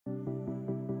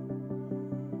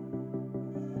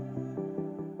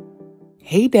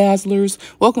Hey Dazzlers,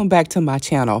 welcome back to my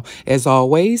channel. As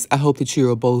always, I hope that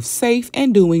you are both safe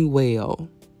and doing well.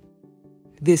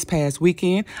 This past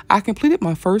weekend, I completed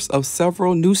my first of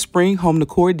several new spring home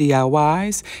decor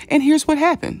DIYs, and here's what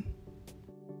happened.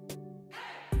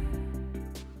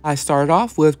 I started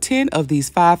off with 10 of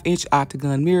these 5-inch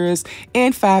octagon mirrors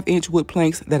and 5-inch wood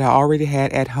planks that I already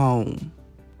had at home.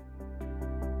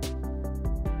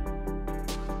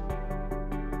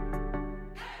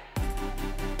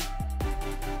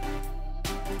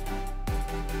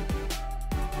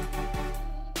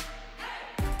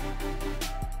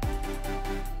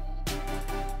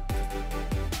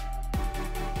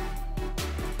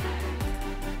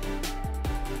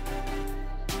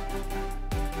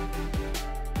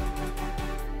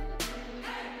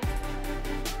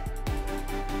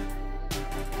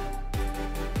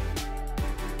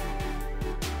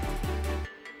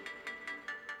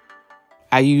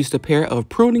 I used a pair of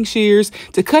pruning shears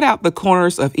to cut out the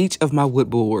corners of each of my wood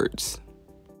boards.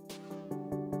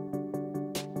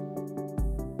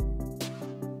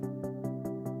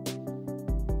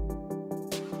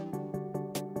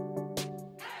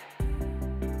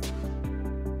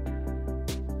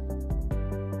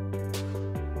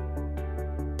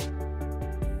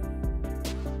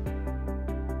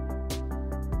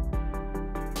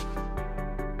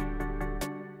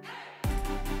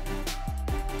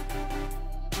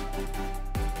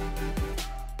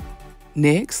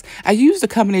 Next, I used a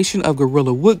combination of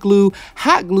Gorilla wood glue,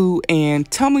 hot glue, and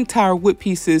tumbling tire wood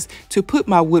pieces to put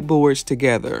my wood boards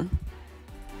together.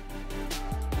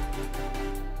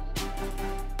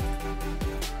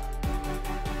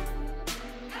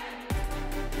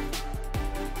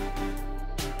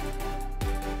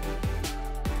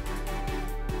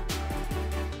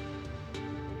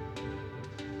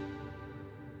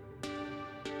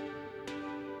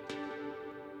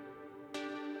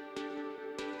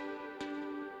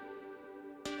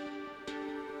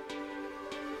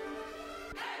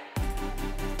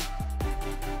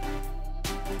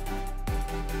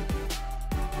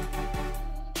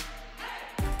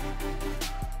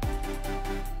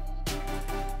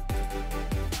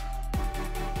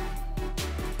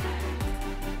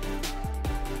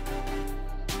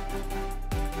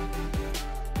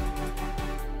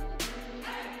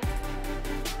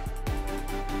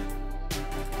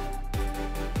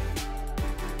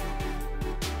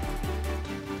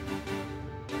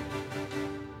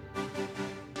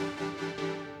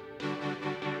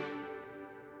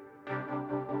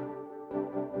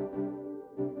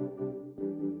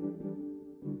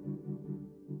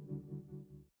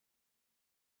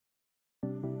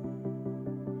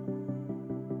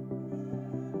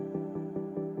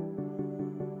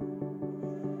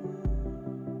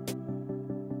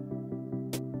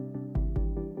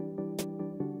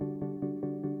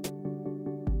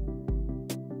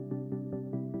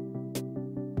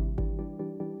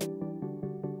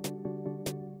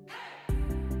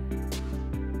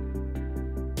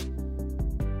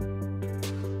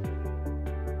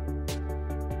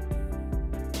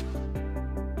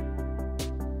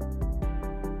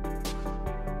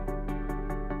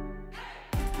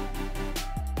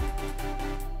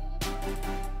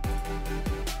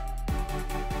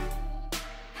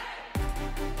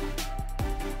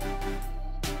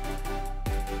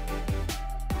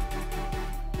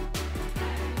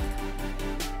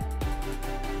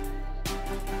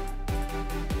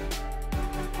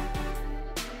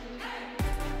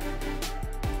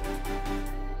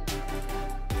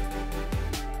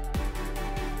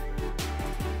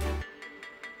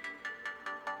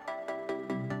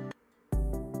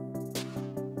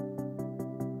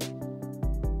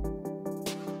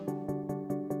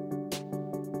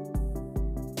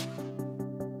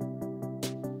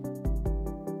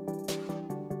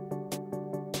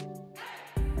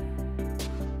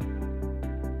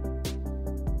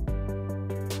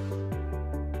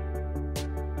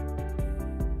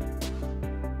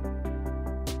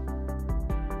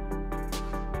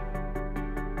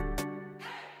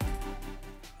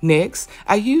 Next,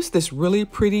 I used this really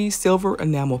pretty silver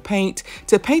enamel paint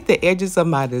to paint the edges of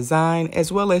my design,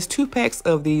 as well as 2 packs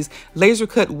of these laser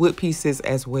cut wood pieces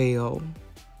as well.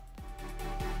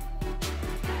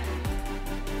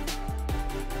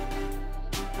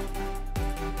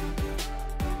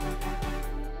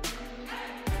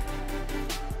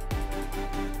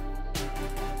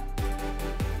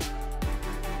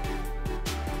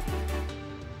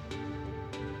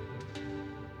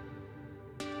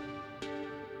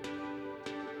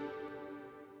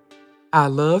 I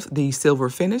loved the silver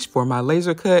finish for my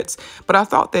laser cuts, but I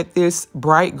thought that this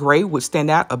bright gray would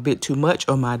stand out a bit too much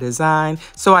on my design,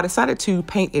 so I decided to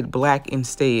paint it black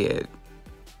instead.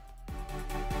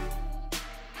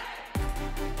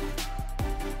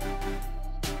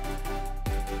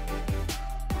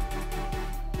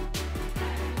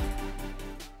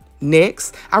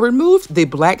 Next, I removed the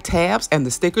black tabs and the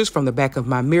stickers from the back of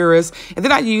my mirrors, and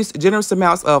then I used generous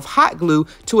amounts of hot glue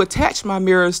to attach my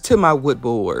mirrors to my wood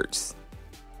boards.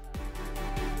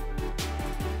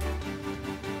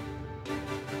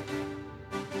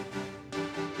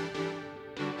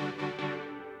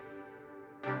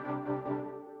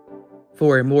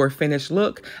 For a more finished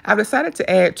look, I've decided to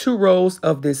add 2 rolls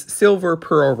of this silver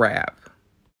pearl wrap.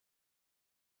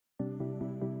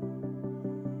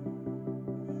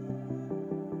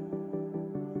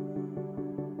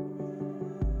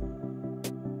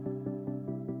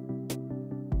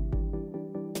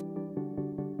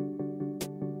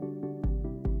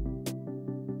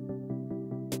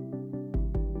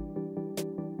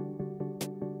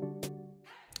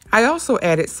 I also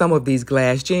added some of these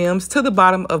glass gems to the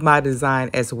bottom of my design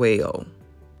as well.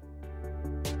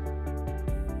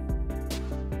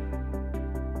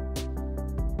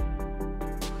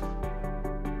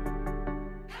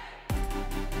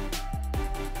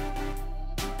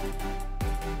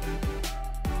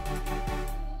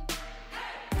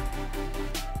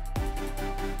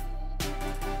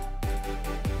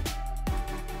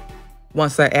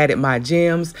 Once I added my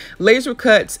gems, laser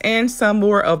cuts, and some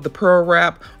more of the pearl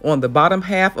wrap on the bottom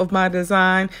half of my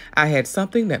design, I had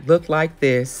something that looked like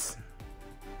this.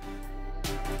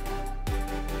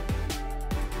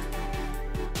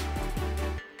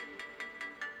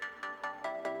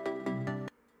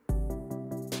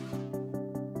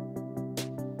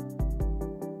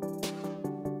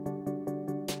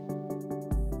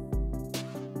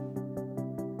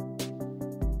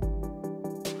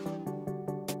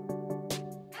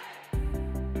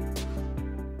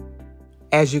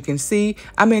 As you can see,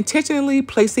 I'm intentionally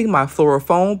placing my floral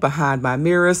foam behind my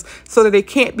mirrors so that it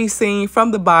can't be seen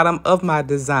from the bottom of my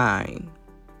design.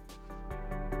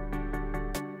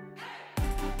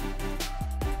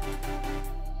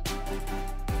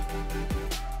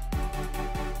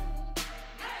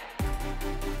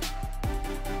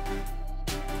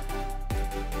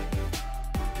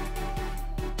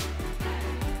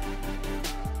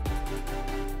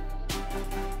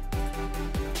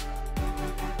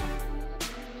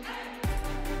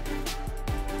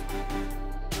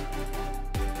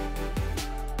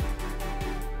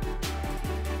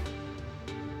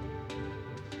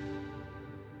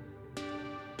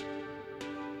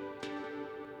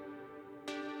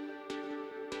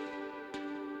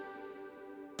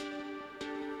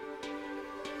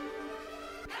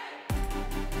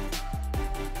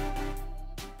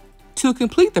 To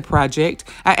complete the project,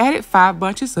 I added 5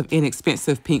 bunches of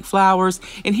inexpensive pink flowers,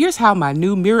 and here's how my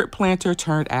new mirrored planter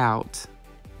turned out.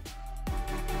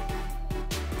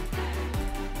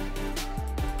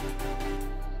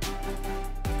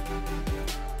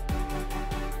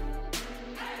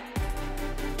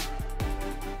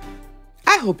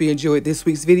 I hope you enjoyed this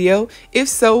week's video. If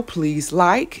so, please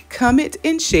like, comment,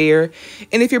 and share.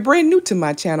 And if you're brand new to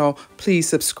my channel, please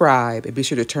subscribe and be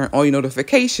sure to turn on your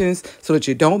notifications so that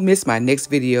you don't miss my next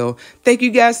video. Thank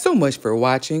you guys so much for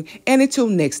watching, and until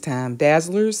next time,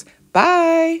 Dazzlers,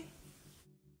 bye!